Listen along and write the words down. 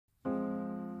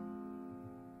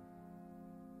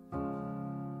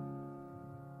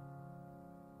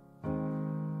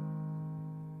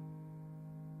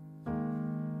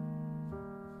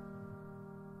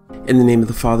In the name of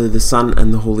the Father, the Son,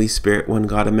 and the Holy Spirit, one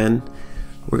God, amen.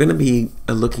 We're going to be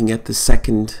looking at the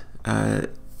second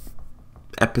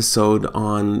episode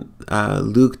on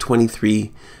Luke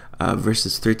 23,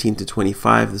 verses 13 to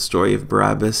 25, the story of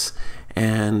Barabbas,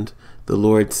 and the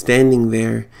Lord standing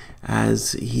there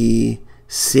as he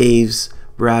saves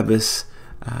Barabbas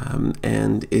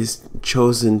and is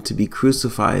chosen to be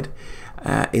crucified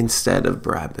instead of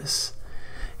Barabbas.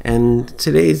 And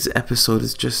today's episode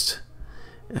is just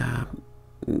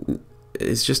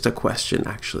a question,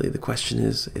 actually. The question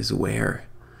is where?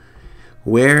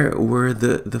 Where were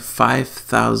the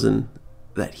 5,000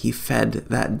 that he fed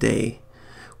that day?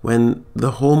 When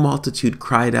the whole multitude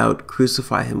cried out,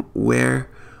 "Crucify him," where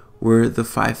were the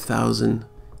 5,000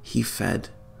 he fed?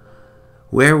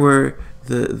 Where were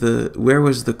where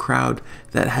was the crowd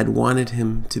that had wanted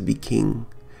him to be king?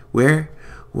 Where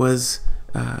were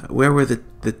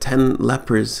the 10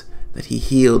 lepers that he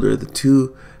healed, or the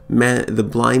 2 men, the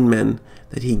blind men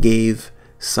that he gave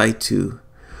sight to?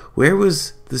 Where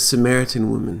was the Samaritan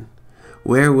woman?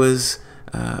 Where was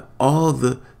all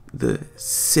the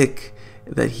sick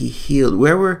that he healed?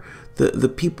 Where were the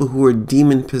people who were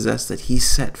demon possessed that he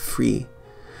set free?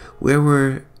 Where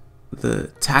were the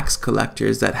tax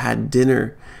collectors that had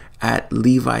dinner at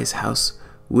Levi's house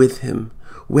with him?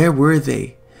 Where were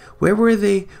they? Where were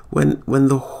they when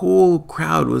the whole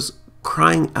crowd was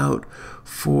crying out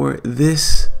for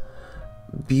this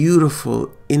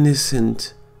beautiful,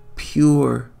 innocent,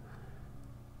 pure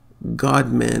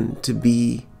God-man to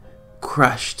be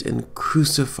crushed and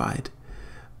crucified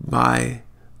by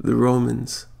the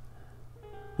Romans?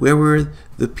 Where were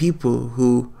the people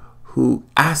who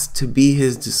asked to be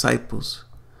his disciples?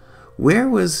 Where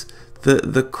was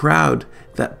the crowd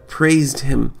that praised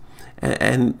him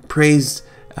and praised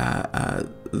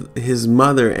his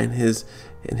mother and his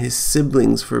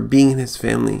siblings for being in his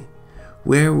family?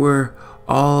 Where were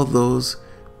all those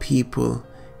people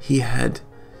he had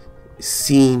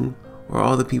seen, or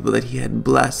all the people that he had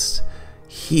blessed,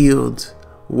 healed,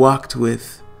 walked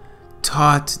with,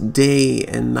 taught day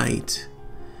and night?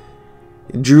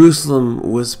 Jerusalem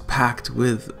was packed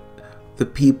with the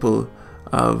people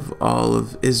of all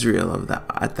of Israel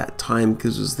at that time,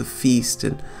 because it was the feast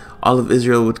and all of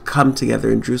Israel would come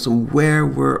together in Jerusalem. Where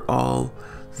were all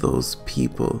those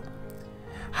people?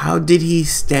 How did he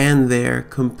stand there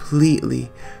completely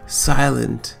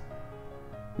silent,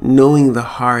 knowing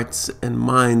the hearts and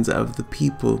minds of the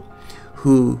people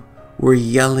who were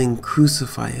yelling,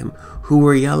 "Crucify him," who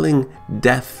were yelling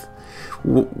death,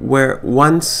 where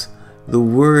once the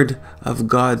word of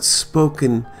God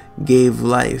spoken gave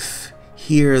life?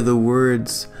 Here the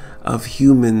words of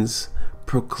humans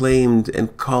proclaimed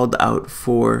and called out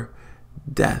for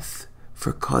death,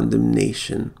 for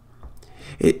condemnation.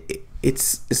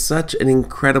 It's such an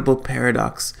incredible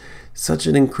paradox, such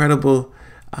an incredible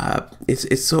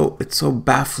it's so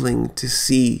baffling to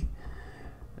see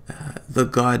the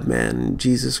God-man,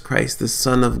 Jesus Christ, the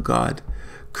Son of God,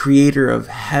 creator of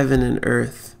heaven and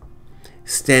earth,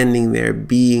 standing there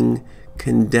being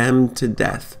condemned to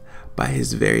death by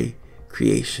his very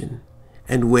creation.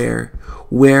 And where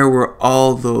were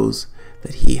all those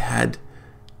that he had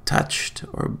touched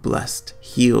or blessed,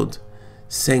 healed,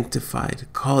 sanctified,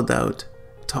 called out,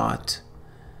 taught,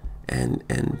 and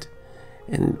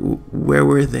where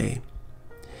were they?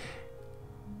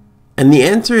 And the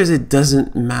answer is, it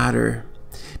doesn't matter,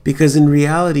 because in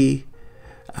reality,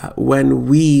 when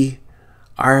we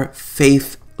are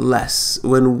faithless,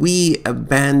 when we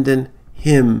abandon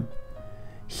him,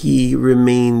 he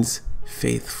remains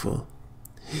faithful.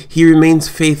 He remains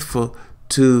faithful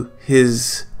to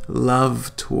his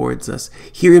love towards us.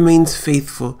 He remains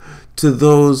faithful to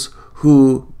those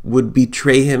who would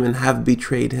betray him and have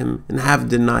betrayed him and have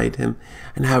denied him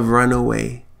and have run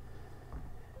away.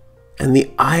 And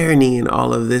the irony in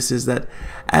all of this is that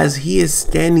as he is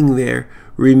standing there,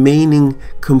 remaining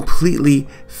completely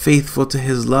faithful to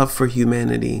his love for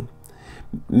humanity,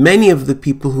 many of the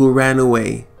people who ran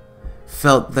away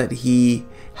felt that he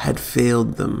had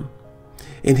failed them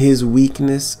in his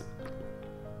weakness,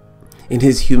 in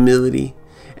his humility,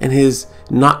 and his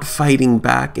not fighting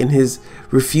back, and his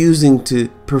refusing to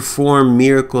perform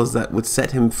miracles that would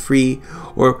set him free,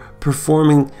 or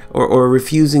performing or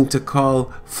refusing to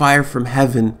call fire from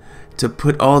heaven to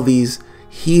put all these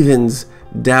heathens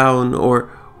down, or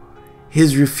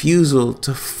his refusal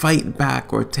to fight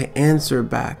back or to answer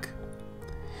back,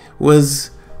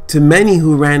 was to many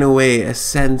who ran away a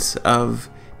sense of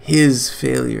his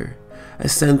failure, a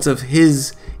sense of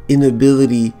his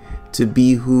inability to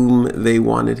be whom they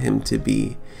wanted him to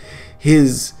be,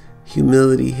 his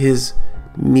humility, his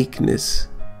meekness.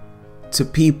 To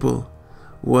people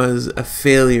was a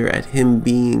failure at him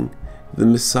being the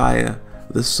Messiah,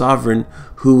 the sovereign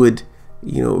who would,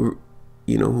 who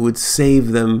would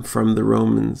save them from the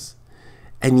Romans.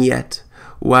 And yet,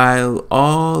 while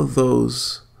all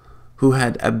those who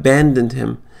had abandoned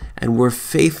him and were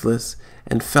faithless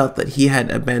and felt that he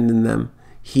had abandoned them,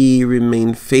 he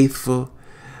remained faithful,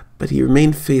 but he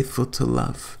remained faithful to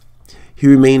love. He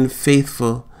remained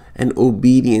faithful and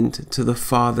obedient to the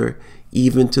Father,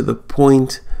 even to the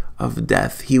point of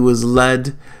death. He was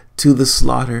led to the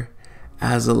slaughter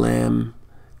as a lamb,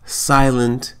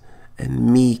 silent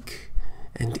and meek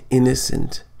and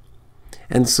innocent.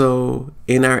 And so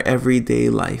in our everyday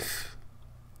life,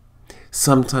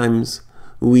 sometimes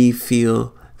we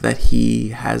feel that he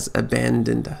has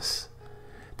abandoned us,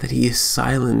 that he is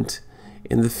silent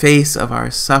in the face of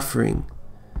our suffering.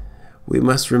 We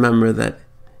must remember that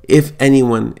if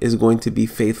anyone is going to be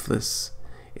faithless,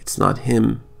 it's not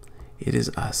him, it is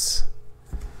us.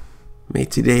 May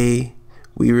today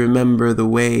we remember the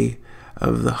way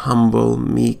of the humble,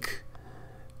 meek,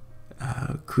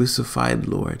 crucified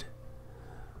Lord,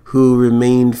 who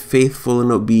remained faithful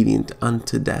and obedient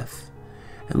unto death.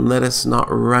 And let us not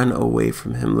run away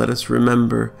from him. Let us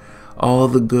remember all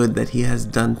the good that he has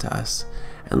done to us,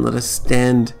 and let us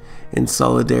stand in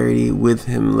solidarity with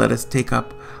him. Let us take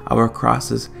up our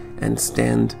crosses and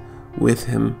stand with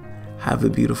him. Have a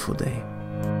beautiful day.